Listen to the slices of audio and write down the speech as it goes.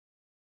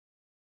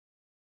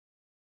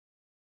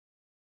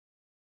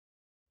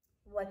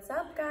What's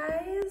up,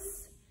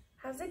 guys?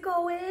 How's it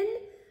going?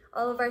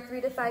 All of our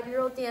 3 to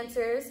 5-year-old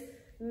dancers,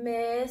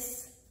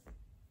 Miss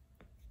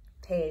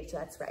Paige,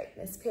 that's right,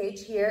 Miss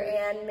Paige here,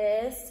 and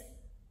Miss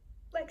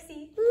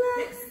Lexi.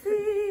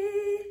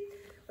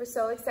 We're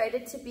so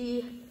excited to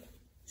be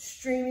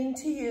streaming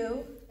to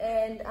you,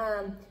 and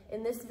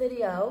in this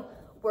video,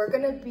 we're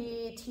gonna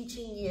be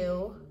teaching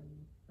you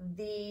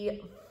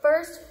the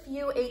first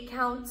few 8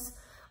 counts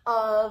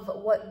of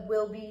what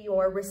will be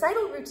your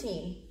recital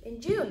routine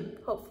in June,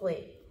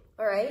 hopefully,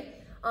 all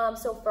right?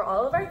 So for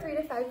all of our 3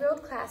 to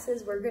 5-year-old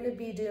classes, we're gonna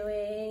be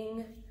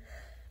doing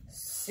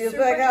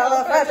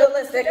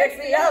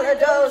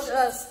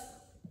Supercalifragilisticexpialidocious.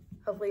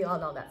 Hopefully you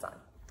all know that song.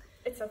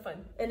 It's so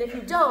fun. And if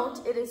you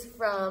don't, it is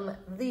from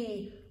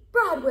the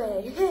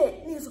Broadway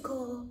hit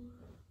musical,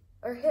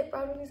 or hit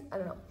Broadway musical, I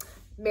don't know,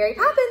 Mary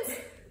Poppins.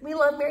 We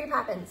love Mary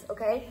Poppins,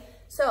 okay?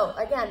 So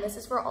again, this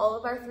is for all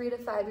of our 3 to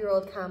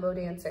 5-year-old combo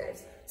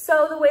dancers.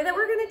 So the way that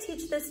we're gonna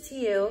teach this to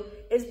you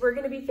is we're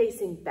gonna be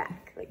facing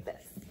back like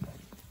this,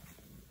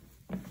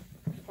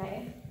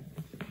 okay?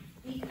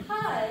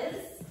 Because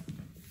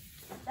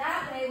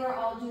that way we're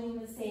all doing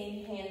the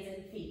same hands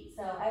and feet.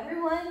 So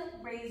everyone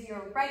raise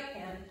your right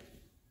hand,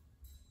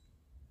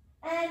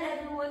 and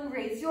everyone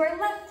raise your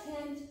left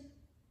hand,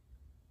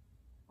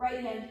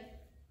 right hand,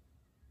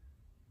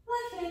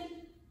 left hand.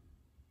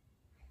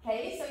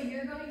 Okay, so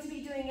you're going to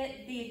be doing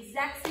it the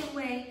exact same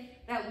way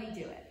that we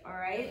do it, all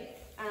right?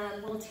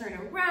 We'll turn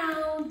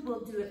around,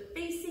 we'll do it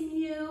facing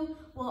you,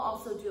 we'll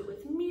also do it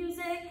with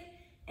music,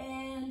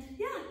 and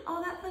yeah,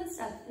 all that fun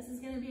stuff. This is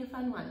gonna be a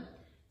fun one.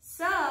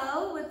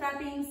 So, with that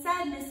being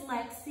said, Miss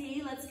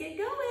Lexi, let's get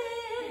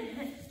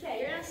going.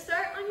 Okay, you're gonna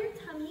start on your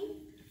tummy,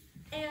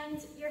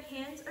 and your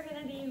hands are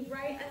gonna be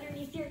right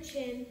underneath your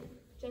chin,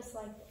 just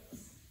like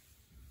this.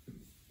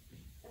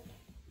 Okay,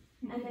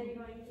 and then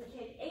you're going to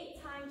kick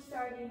 8 times,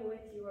 starting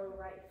with your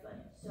right foot.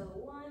 So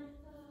 1,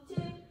 2,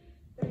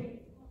 3,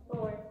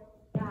 4,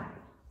 5,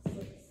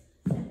 6,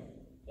 7,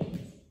 8.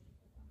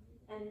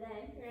 And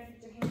then you're gonna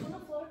put your hands on the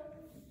floor,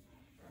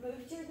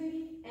 move to your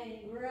booty,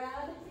 and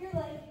grab your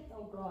leg.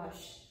 Oh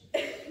gosh.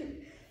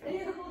 Then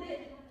you're gonna hold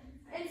it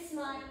and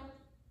smile.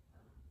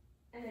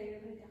 And then you're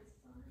gonna put it down.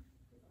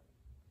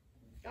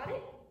 Got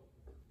it?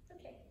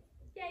 Okay.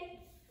 Yay.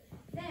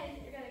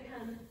 Then you're gonna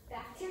come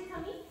back to your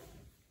tummy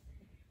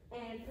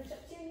and push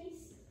up to your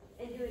knees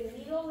and do a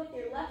needle with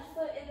your left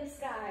foot in the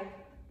sky.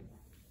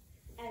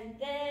 And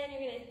then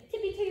you're gonna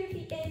tippy toe your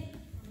feet in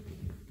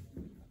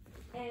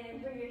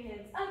and bring your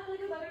hands up like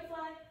a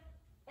butterfly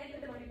and put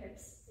them on your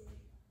hips.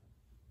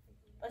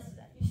 Let's do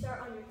that. You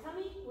start on your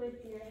tummy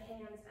with your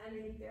hands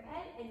underneath your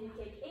head, and you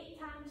kick 8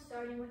 times,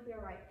 starting with your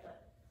right foot.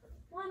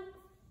 1,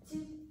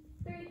 2,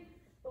 3,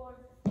 4,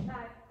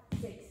 5,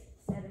 6,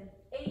 7,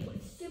 8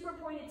 with super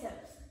pointed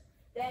toes.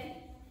 Then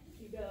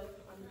you go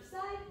on your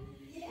side,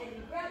 and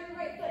you grab your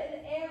right foot in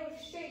the air with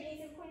straight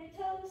knees and pointed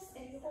toes,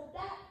 and you hold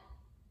that.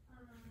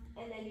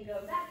 And then you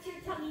go back to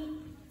your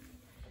tummy,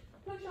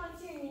 push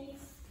onto your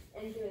knees,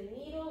 and do a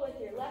needle with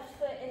your left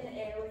foot in the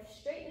air with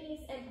straight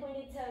knees and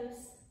pointed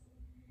toes.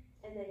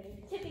 And then you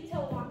tippy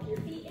toe walk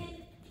your feet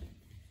in,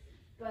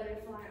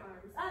 butterfly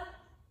arms up,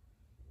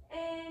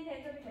 and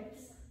hands over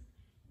hips.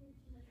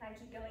 Can I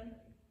keep going?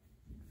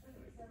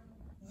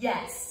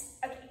 Yes.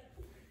 Okay.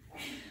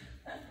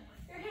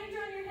 Your hands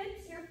are on your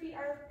hips, your feet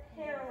are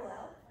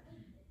parallel.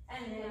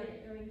 And then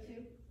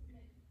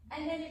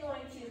you're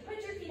going to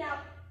put your feet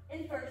out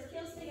in first,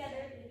 heels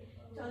together,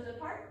 toes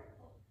apart.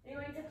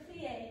 You're going to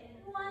plie.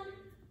 1,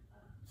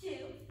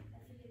 2,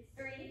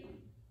 3,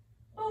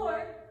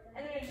 4,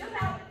 and then you're going to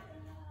jump out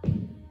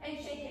and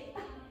shake it.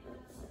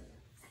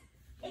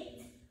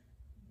 8.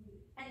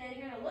 And then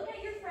you're going to look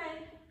at your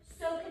friend,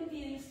 so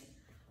confused.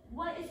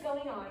 What is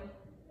going on?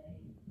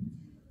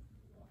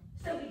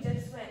 So we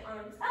just went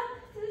arms up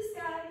to the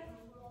sky,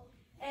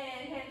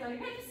 and hands on your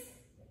hips.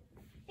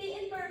 Feet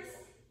in first,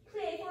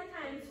 plie 4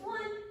 times.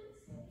 1,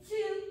 2,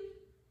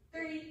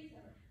 3,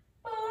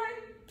 4.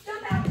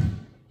 Jump out,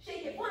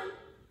 shake it. 1,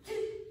 2,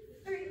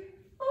 3,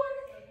 4.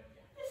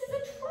 This is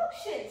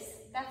atrocious.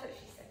 That's what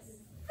she says.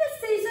 This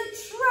is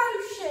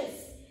atrocious.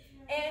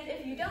 And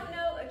if you don't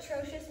know,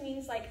 atrocious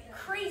means like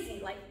crazy,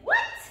 like what?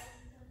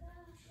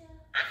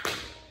 I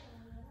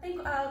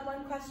think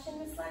one question,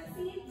 Miss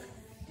Lexi.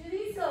 Do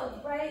these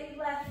go right,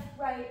 left,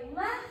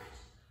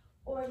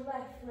 or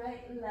left,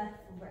 right?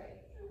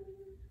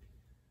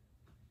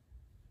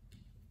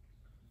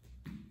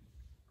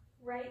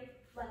 Right,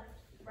 left.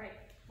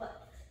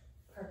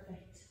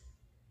 Perfect.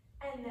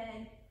 And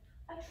then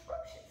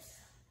atrocious.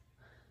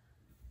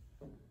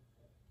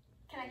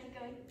 Can I keep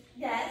going?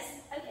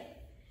 Yes. Okay.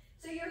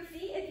 So your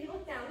feet, if you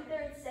look down,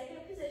 they're in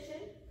second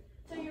position.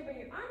 So you bring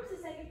your arms to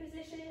second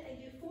position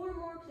and do 4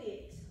 more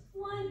plies.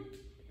 1,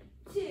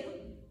 2,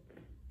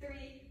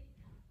 3,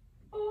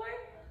 4.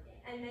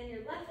 And then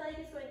your left leg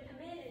is going to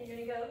come in and you're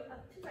going to go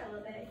up to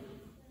releve.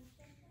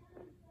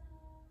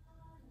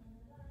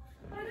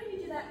 Why don't you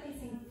do that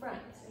facing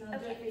front and I'll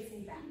do it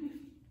facing back?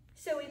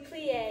 So we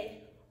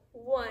plie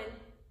 1,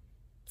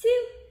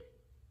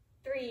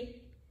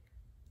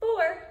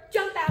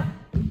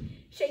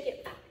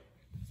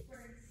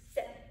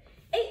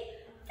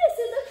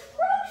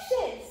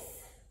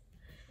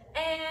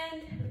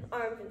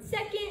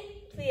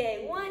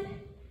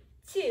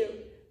 2,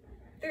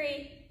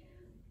 3,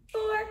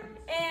 4,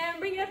 and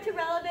bring it up to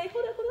releve.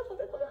 Hold it, hold it, hold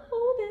it, hold it,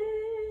 hold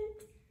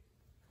it.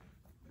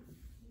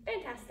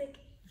 Fantastic.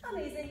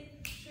 Amazing.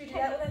 Should we do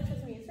that with extra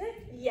music?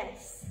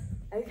 Yes.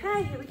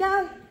 Okay, here we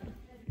go.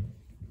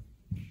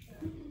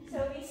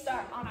 So we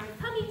start on our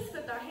tummies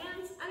with our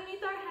hands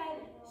underneath our head.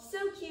 So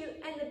cute,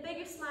 and the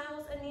biggest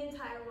smiles in the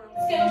entire world.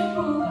 It's going to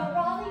prove a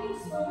rather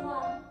useful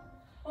one.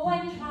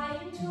 When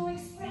trying to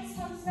express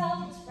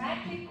oneself, it's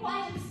frankly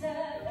quite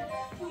absurd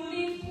to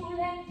leave two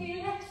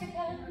lengthy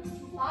lexicons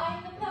to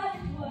find the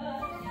perfect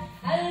word.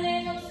 A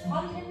little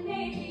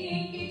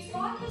spontaneity keeps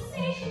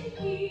conversation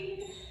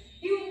clean.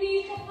 You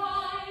need to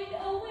find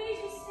a way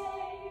to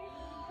say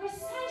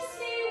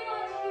precisely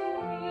what you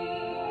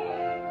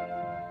mean.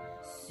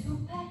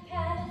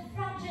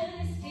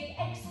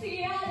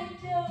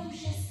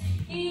 Supercalifragilisticexpialidocious,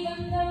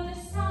 even though the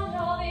sound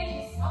of it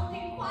is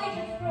something quite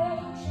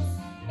atrocious.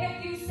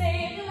 If you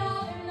say it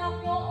loud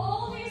enough, you'll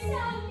always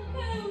sound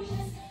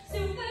precocious.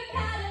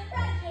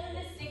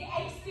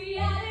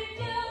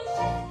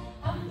 Supercalifragilisticexpialidocious.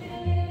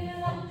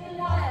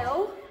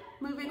 Well,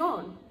 moving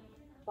on.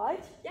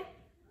 Right? Yeah.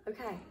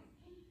 Okay.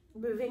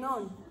 Moving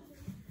on.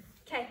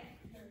 Okay.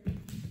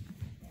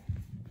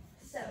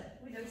 So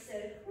we just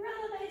did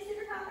releve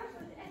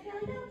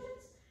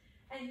supercalifragilisticexpialidocious,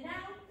 and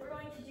now we're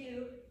going to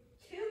do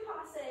 2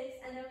 passes,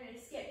 and then we're going to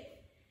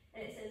skip.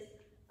 And it says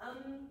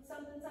something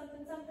something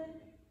something.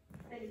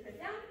 Then you put it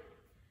down,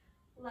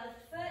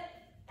 left foot,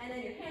 and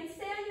then your hands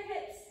stay on your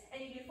hips,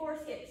 and you do 4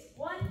 skips.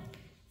 1,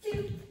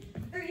 2,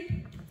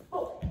 3,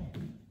 4.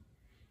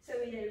 So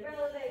we did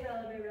releve,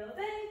 releve,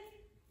 releve.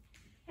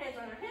 Hands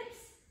on our hips,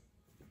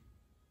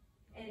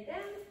 and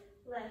down,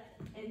 left,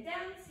 and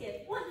down.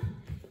 Skip. 1,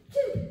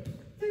 2,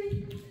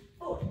 3,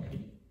 4.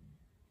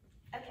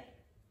 Okay.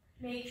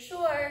 Make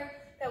sure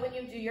that when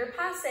you do your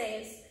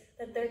passes,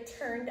 that they're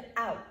turned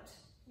out.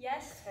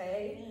 Yes.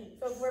 Okay?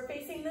 So if we're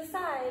facing the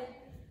side,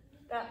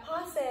 that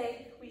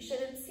passe, we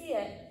shouldn't see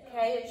it.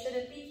 Okay? It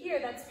shouldn't be here.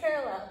 That's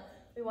parallel.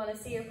 We want to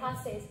see your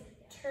passes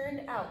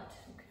turned out.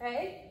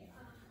 Okay?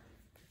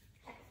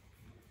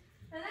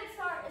 The next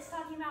part is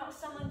talking about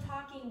someone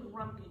talking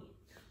grumpy.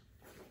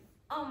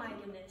 Oh my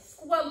goodness.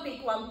 Grumpy,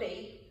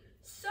 grumpy.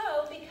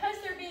 So, because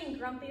they're being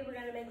grumpy, we're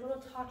going to make little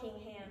talking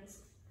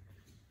hands.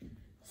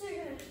 So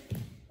you're going to,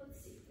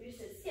 let's see, we just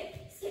said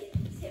skip, skip,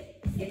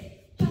 skip, skip,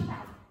 jump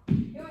out.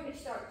 You're going to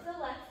start to the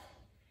left,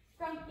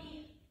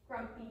 grumpy,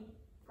 grumpy,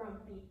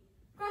 grumpy,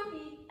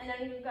 grumpy, and then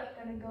you're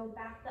going to go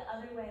back the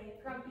other way,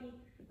 grumpy,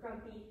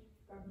 grumpy,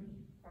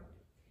 grumpy,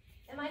 grumpy.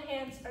 And my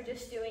hands are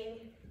just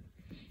doing,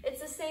 it's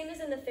the same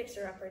as in the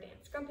fixer-upper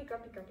dance, grumpy,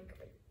 grumpy, grumpy,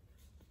 grumpy.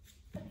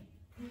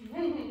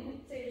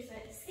 So you're just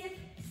going to skip,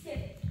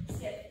 skip,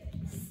 skip,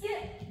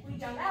 skip. We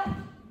jump out.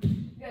 We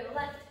go to the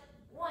left.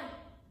 1,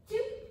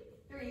 2,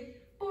 3,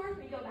 4.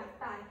 We go back.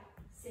 5,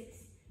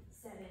 6,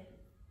 7,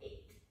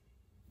 8.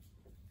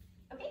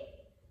 Okay?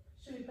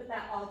 Should we put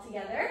that all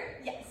together?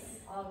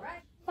 Yes. All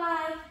right.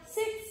 5,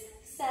 6,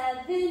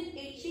 7,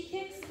 8. She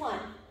kicks. 1,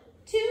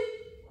 2,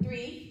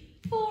 3,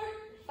 4,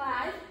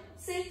 5,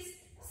 6,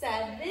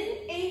 7,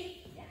 8.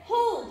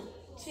 Hold.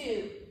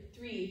 2,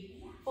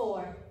 3,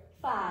 4,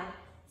 5,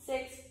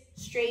 6.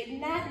 Straighten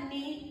that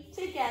knee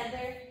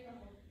together.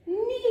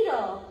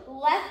 Needle.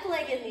 Left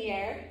leg in the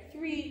air.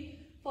 3,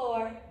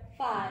 4,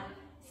 5,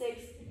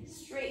 6.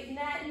 Straighten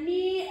that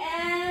knee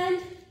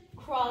and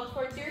crawl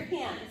towards your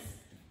hands.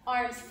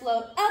 Arms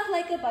float up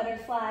like a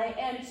butterfly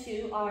and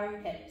to our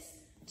hips.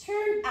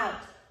 Turn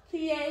out.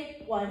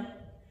 Plie. 1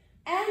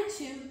 and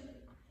 2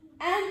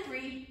 and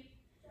 3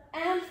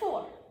 and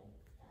 4.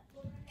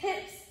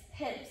 Hips,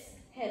 hips,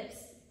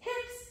 hips,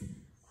 hips.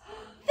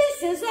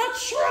 This is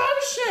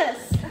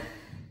atrocious.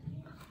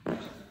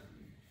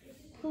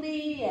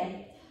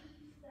 Plie,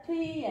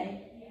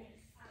 plie,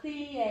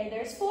 plie.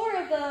 There's 4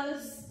 of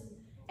those.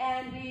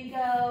 And we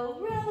go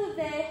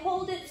releve,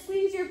 hold it,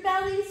 squeeze your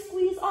belly,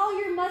 squeeze all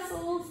your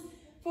muscles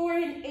for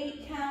an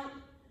 8 count.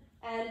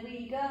 And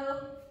we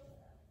go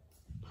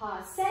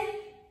passe,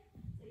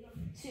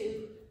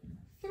 2,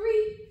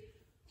 3,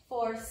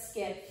 4,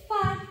 skip,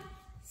 5,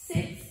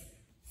 6,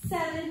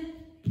 7,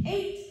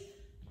 8,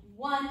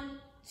 1,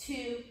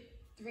 2,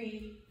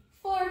 3,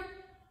 4,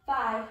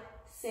 5,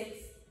 6,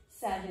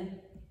 7,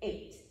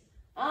 8.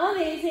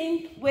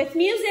 Amazing. With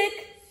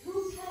music.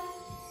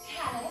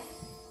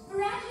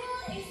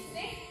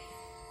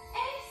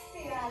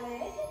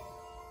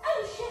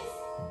 Supercalifragilisticexpialidocious.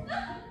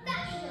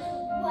 That's a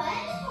little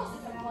word. Of course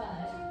it's a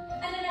word.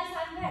 And unless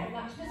I'm very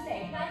much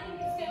mistaken, I think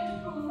it's going to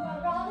prove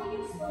a rather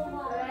useful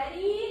one.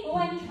 Ready?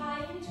 When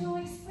trying to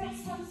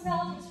express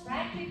oneself, it's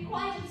frankly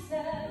quite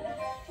absurd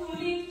to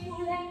leave 2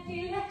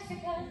 lengthy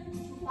lexicons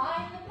to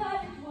find the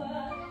perfect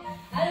word.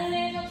 A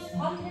little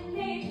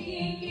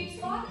spontaneity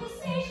keeps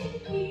conversation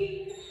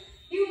clean.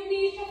 You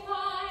need to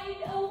find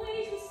a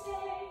way to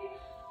say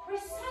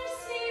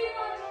precisely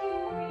what you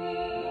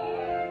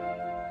mean.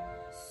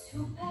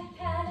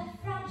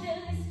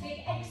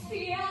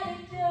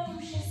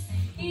 Supercalifragilisticexpialidocious,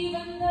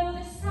 even though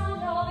the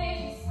sound of it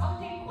is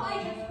something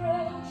quite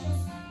atrocious.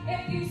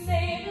 If you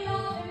say it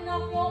loud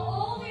enough, you'll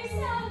always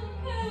sound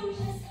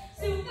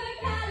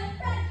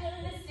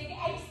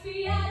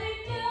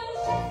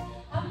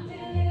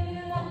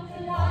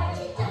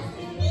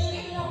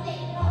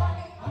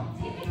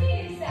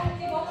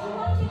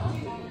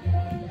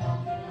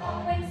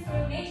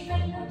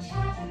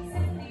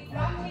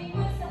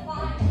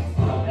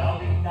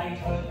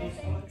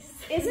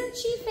Isn't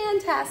she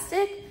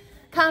fantastic?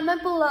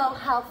 Comment below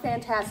how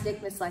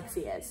fantastic Miss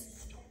Lexi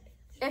is.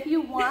 If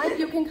you want,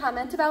 you can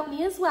comment about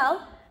me as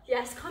well.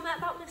 Yes, comment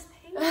about Miss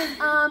Payne.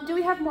 Do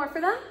we have more for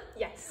them?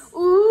 Yes.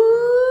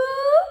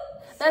 Ooh,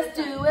 let's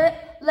do it.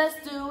 Let's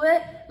do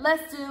it.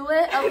 Let's do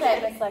it. Okay,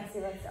 Miss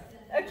Lexi, let's go.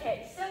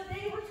 Okay, so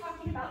they were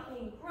talking about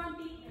being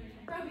grumpy,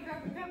 grumpy.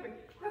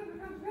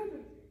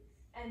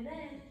 And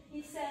then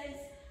he says,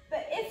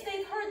 but if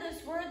they've heard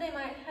this word, they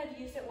might have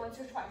used it once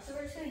or twice. So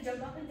we're just going to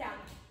jump up and down.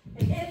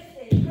 And if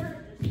they've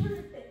heard this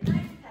word, they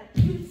might have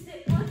used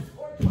it once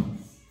or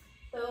twice.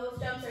 Those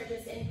jumps are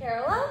just in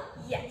parallel?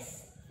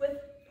 Yes, with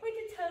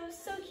pointed toes,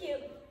 so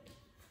cute.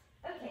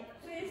 Okay,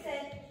 so we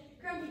said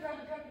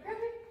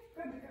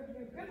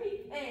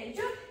grumpy, and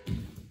jump.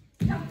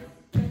 Jump.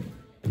 4,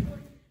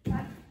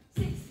 5,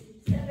 6,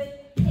 7,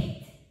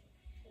 8.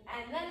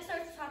 And then it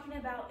starts talking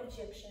about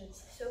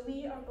Egyptians. So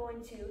we are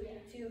going to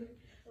do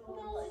a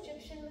little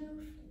Egyptian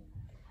move.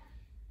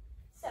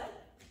 So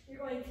you're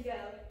going to go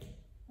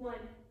 1,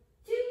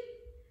 2,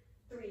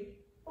 3,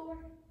 4.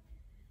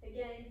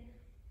 Again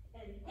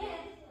and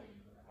again.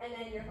 And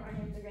then your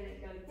arms are going to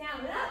go down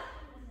and up.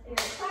 And you're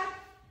going to clap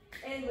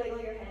and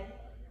wiggle your head.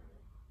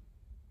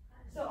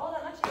 So all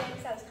that much again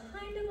sounds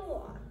kind of a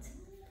lot.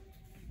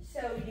 So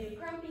we do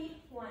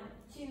grumpy, 1,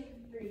 2,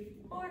 3,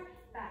 4,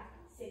 5,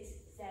 6,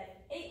 7,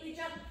 8. We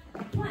jump,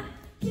 1,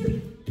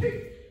 2,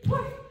 3,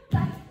 4,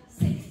 5,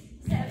 6,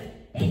 7,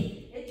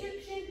 8.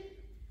 Egyptian,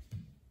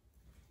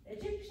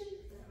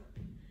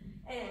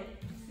 and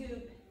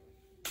scoop.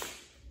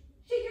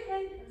 Shake your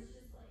head.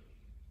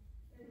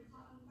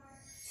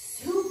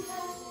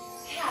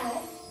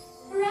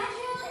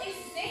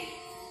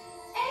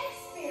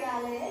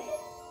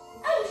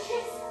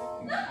 Supercalifragilisticexpialidocious.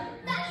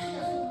 That's just a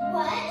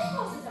word. Of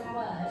course it's a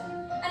word.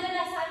 And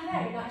unless I'm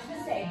very much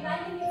mistaken, I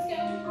think it's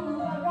going to prove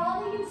a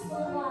rather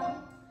useful one.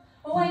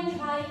 When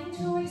trying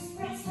to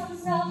express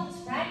oneself, it's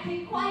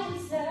frankly quite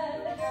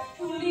absurd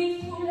to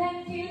leave two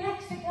lengthy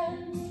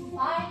lexicons to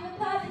find the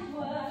perfect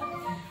word.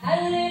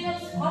 A little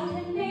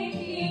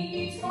spontaneity in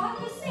each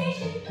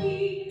conversation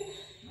key.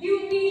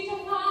 You need to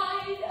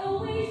find a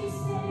way to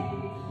say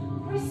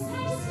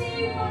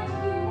precisely what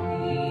you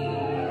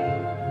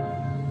mean.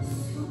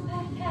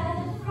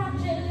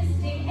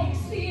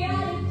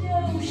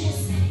 Supercalifragilisticexpialidocious.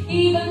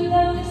 Even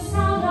though the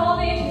sound of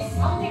it is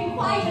something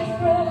quite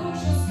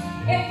atrocious,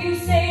 if you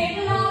say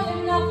it loud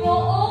enough, you'll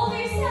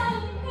always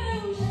sound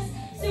precocious.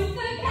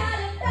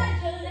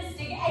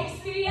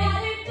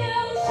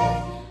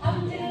 Supercalifragilisticexpialidocious.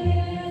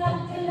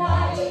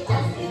 Delighted,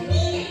 just mean it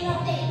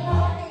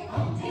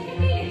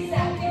can mean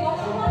exactly what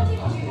you want it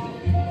to.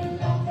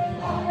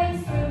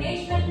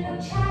 Explanation, no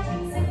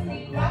chatting, simply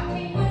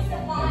grunting would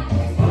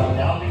suffice.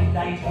 Now if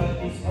they'd heard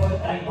this word,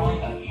 they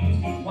might have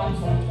used it once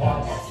or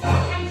twice.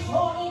 I'm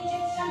sure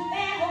Egyptian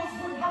pharaohs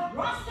would have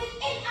grasped it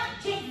in a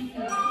jiffy.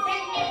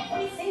 Then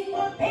every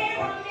single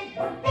pyramid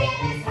would be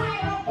this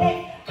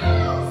hieroglyph.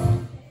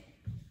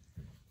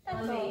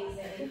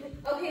 Amazing.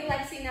 Okay,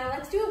 Lexi, now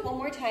let's do it one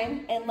more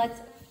time and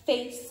let's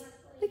face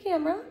the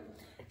camera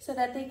so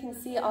that they can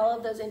see all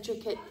of those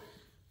intricate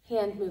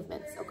hand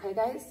movements. Okay,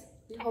 guys?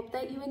 We hope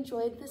that you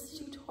enjoyed this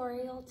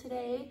tutorial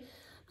today.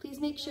 Please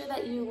make sure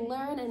that you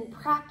learn and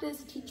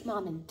practice, teach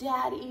mom and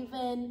dad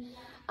even.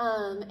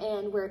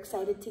 And we're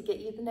excited to get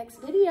you the next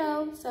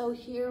video. So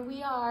here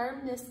we are.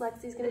 Miss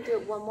Lexi's gonna do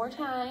it one more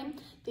time,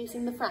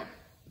 facing the front.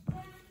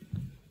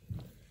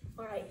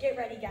 All right, get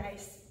ready,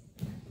 guys.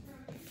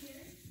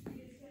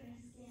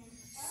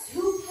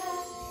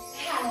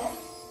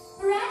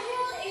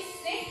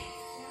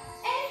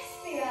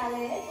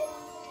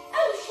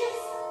 Supercalifragilisticexpialidocious.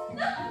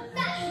 That's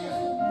just a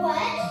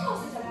word. Of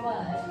course it's a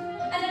word.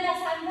 And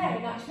unless I'm very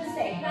much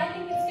mistaken, I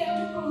think it's going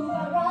to prove a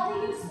rather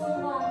useful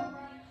one.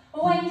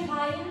 When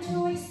trying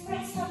to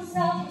express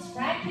oneself, it's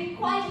frankly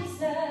quite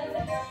absurd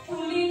to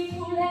leave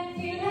two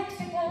lengthy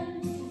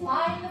lexicons to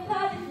find the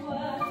perfect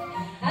word.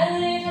 A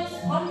little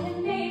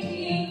spontaneity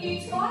in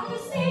each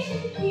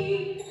conversation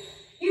key.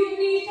 You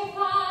need to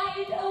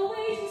find a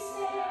way to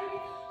say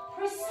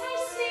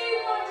precisely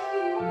what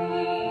you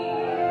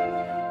mean.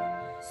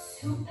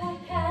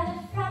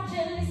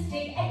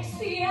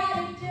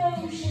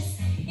 Supercalifragilisticexpialidocious.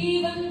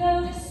 Even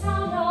though the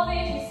sound of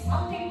it is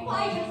something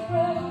quite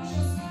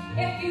atrocious,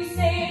 if you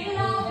say it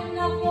loud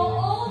enough, you'll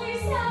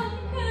always sound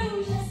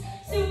precocious.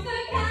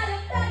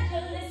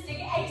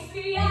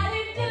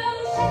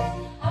 Supercalifragilisticexpialidocious.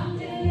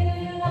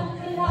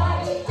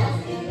 Delighted, just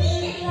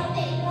mean it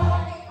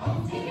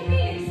can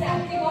mean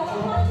exactly what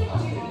you want it to.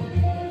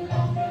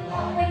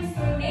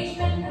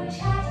 Explanation, no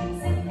chatting,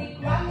 simply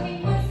grunting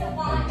would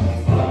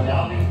suffice.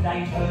 Now if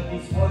they'd heard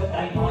this word,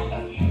 they might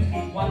have used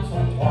it once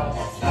or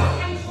twice.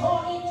 I'm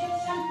sure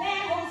Egyptian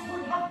pharaohs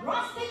would have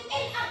grasped it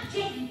in a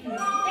jiffy.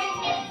 Then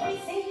every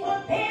single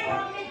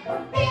pyramid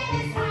would be